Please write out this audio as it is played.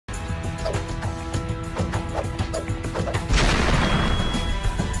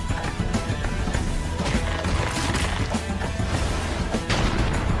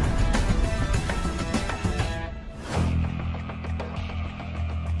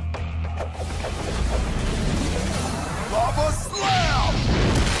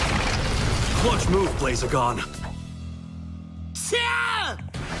Clutch move, Blazagon.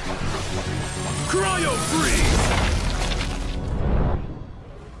 Cryo freeze!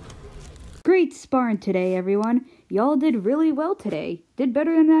 Great sparring today, everyone. Y'all did really well today. Did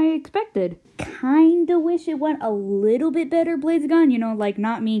better than I expected. Kinda wish it went a little bit better, Blazagon. You know, like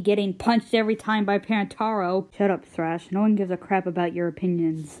not me getting punched every time by Pantaro. Shut up, Thrash. No one gives a crap about your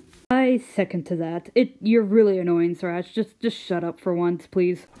opinions. I second to that. You're really annoying, Thrash. Just shut up for once,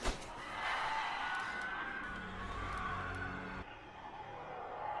 please.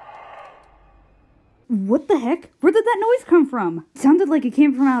 What the heck? Where did that noise come from? It sounded like it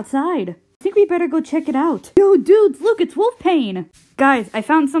came from outside. I think we better go check it out. Yo, dudes, look, it's Wolfpain. Guys, I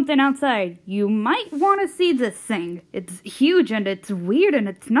found something outside. You might want to see this thing. It's huge and it's weird and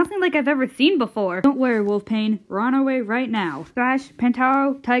it's nothing like I've ever seen before. Don't worry, Wolfpain. We're on our way right now. Thrash,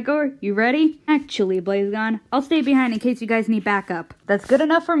 Pantaro, Tigor, you ready? Actually, Blazagon, I'll stay behind in case you guys need backup. That's good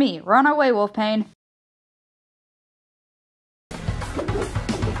enough for me. We're on our way, Wolfpain.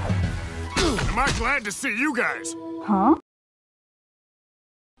 Am I glad to see you guys? Huh?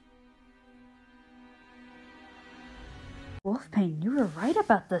 Wolfpain, you were right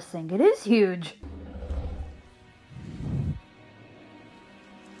about this thing. It is huge.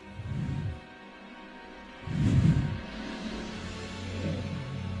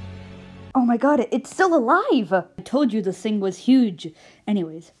 Oh my god, it's still alive! I told you this thing was huge.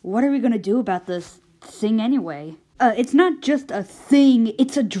 Anyways, what are we gonna do about this thing anyway? It's not just a thing,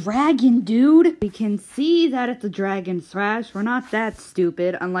 it's a dragon, dude! We can see that it's a dragon, Thrash. We're not that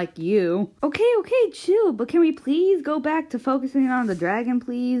stupid, unlike you. Okay, chill, but can we please go back to focusing on the dragon,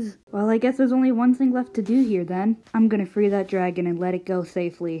 please? Well, I guess there's only one thing left to do here, then. I'm gonna free that dragon and let it go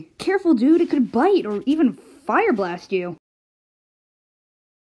safely. Careful, dude, it could bite or even fire blast you.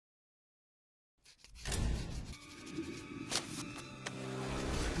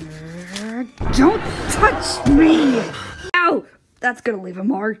 Don't touch me! Ow! That's gonna leave a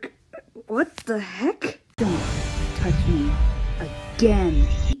mark. What the heck? Don't touch me again.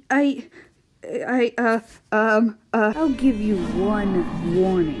 I'll give you one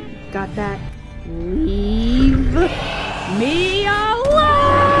warning. Got that? Leave me alone!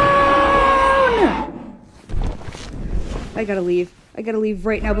 I gotta leave. I gotta leave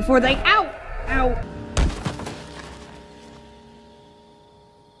right now before they— Ow! Ow!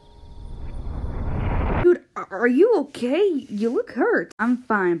 Dude, are you okay? You look hurt. I'm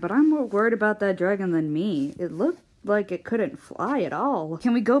fine, but I'm more worried about that dragon than me. It looked like it couldn't fly at all.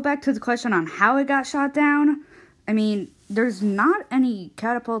 Can we go back to the question on how it got shot down? I mean, there's not any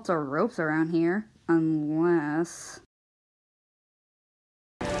catapults or ropes around here. Unless...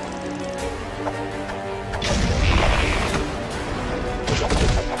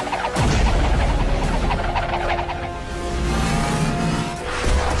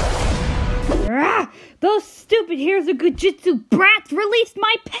 Those stupid Heroes of Gujutsu brats released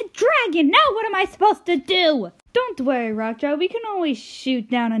my pet dragon! Now what am I supposed to do? Don't worry, Rockjaw, we can always shoot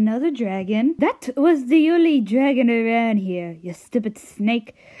down another dragon. That was the only dragon around here, you stupid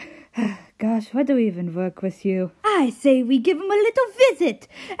snake. Gosh, why do we even work with you? I say we give him a little visit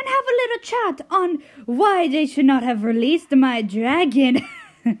and have a little chat on why they should not have released my dragon.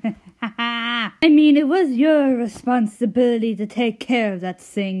 I mean, it was your responsibility to take care of that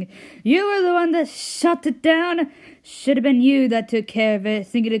thing. You were the one that shot it down. Should have been you that took care of it,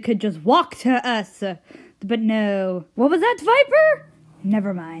 thinking it could just walk to us. But no. What was that, Viper?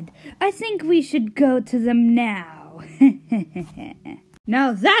 Never mind. I think we should go to them now.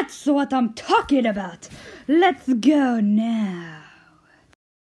 Now that's what I'm talking about. Let's go now.